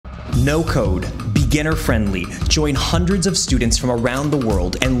No code, beginner friendly. Join hundreds of students from around the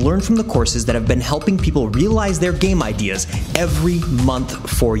world and learn from the courses that have been helping people realize their game ideas every month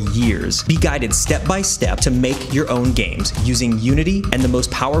for years. Be guided step by step to make your own games using Unity and the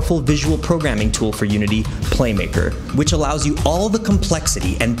most powerful visual programming tool for Unity, PlayMaker, which allows you all the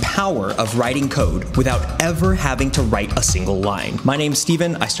complexity and power of writing code without ever having to write a single line. My name's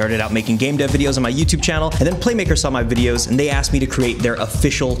Steven. I started out making game dev videos on my YouTube channel, and then PlayMaker saw my videos and they asked me to create their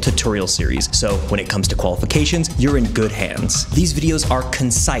official tutorial series. So when it comes to qualifications, you're in good hands. These videos are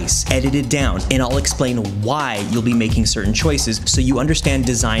concise, edited down, and I'll explain why you'll be making certain choices so you understand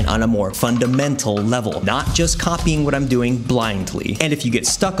design on a more fundamental level, not just copying what I'm doing blindly. And if you get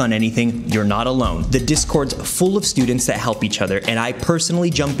stuck on anything, you're not alone. The Discord's full of students that help each other, and I personally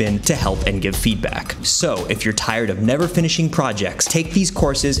jump in to help and give feedback. So if you're tired of never finishing projects, take these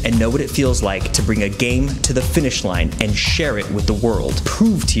courses and know what it feels like to bring a game to the finish line and share it with the world.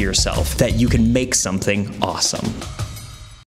 Prove to yourself that you can make something awesome.